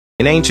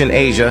In ancient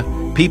Asia,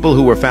 people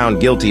who were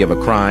found guilty of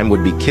a crime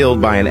would be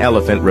killed by an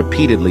elephant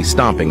repeatedly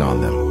stomping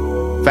on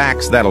them.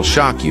 Facts that'll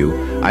shock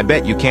you. I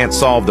bet you can't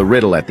solve the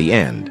riddle at the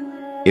end.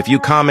 If you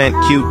comment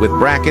cute with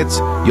brackets,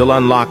 you'll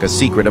unlock a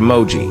secret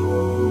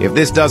emoji. If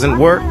this doesn't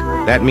work,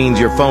 that means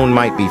your phone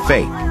might be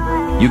fake.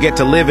 You get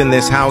to live in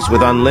this house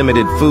with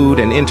unlimited food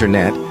and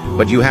internet,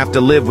 but you have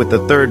to live with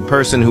the third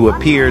person who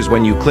appears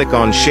when you click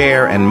on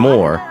share and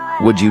more.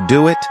 Would you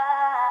do it?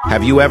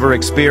 Have you ever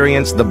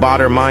experienced the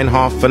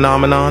Baader-Meinhof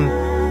phenomenon?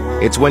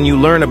 It's when you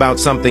learn about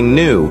something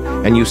new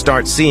and you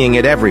start seeing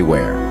it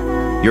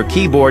everywhere. Your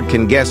keyboard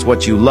can guess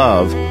what you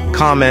love,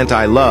 comment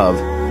 "I love,"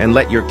 and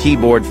let your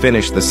keyboard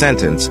finish the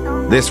sentence.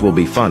 This will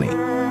be funny.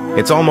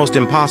 It's almost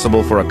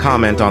impossible for a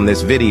comment on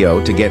this video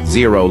to get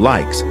 0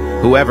 likes.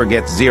 Whoever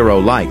gets 0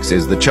 likes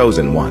is the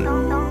chosen one.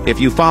 If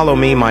you follow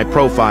me, my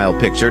profile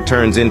picture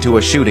turns into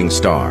a shooting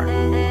star.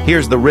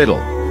 Here's the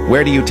riddle.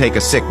 Where do you take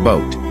a sick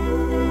boat?